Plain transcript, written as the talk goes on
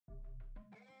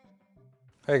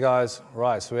Hey guys,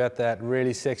 right, so we're at that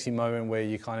really sexy moment where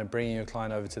you're kind of bringing your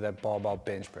client over to that barbell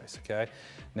bench press, okay?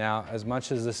 Now, as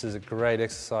much as this is a great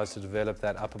exercise to develop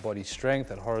that upper body strength,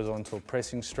 that horizontal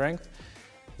pressing strength,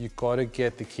 you've got to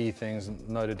get the key things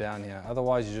noted down here.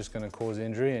 Otherwise, you're just going to cause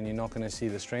injury and you're not going to see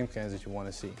the strength gains that you want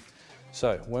to see.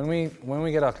 So when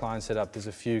we get our client set up, there's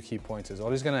a few key pointers.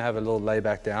 Ollie's going to have a little lay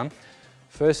back down.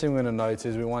 First thing we're going to note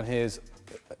is we want his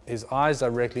eyes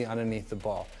directly underneath the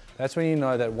bar. That's when you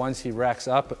know that once he racks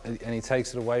up and he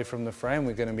takes it away from the frame,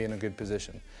 we're going to be in a good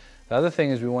position. The other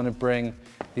thing is we want to bring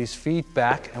his feet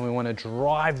back and we want to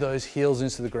drive those heels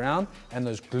into the ground and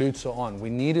those glutes are on.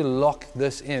 We need to lock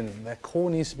this in. That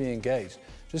core needs to be engaged.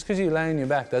 Just because you lay on your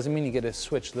back doesn't mean you get to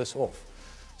switch this off.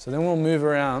 So then we'll move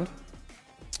around,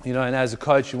 you know, and as a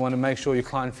coach, you want to make sure your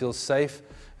client feels safe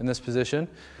in this position.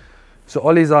 So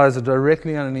Ollie's eyes are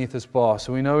directly underneath this bar,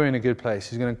 so we know we're in a good place.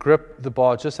 He's going to grip the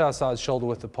bar just outside shoulder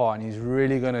width apart, and he's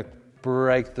really going to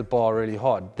break the bar really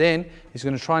hard. Then he's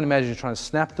going to try and imagine he's trying to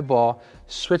snap the bar,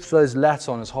 switch those lats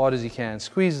on as hard as he can,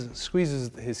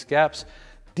 squeezes his scaps,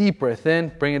 deep breath in,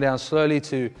 bring it down slowly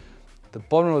to the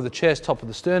bottom of the chest, top of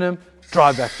the sternum,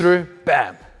 drive back through,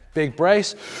 bam, big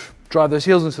brace, drive those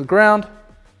heels into the ground,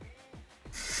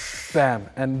 bam,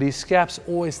 and these scaps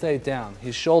always stay down.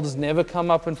 His shoulders never come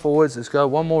up and forwards. Let's go,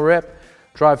 one more rep,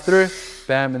 drive through,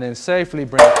 bam, and then safely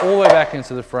bring it all the way back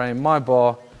into the frame, my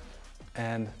bar,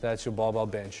 and that's your barbell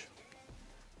bench.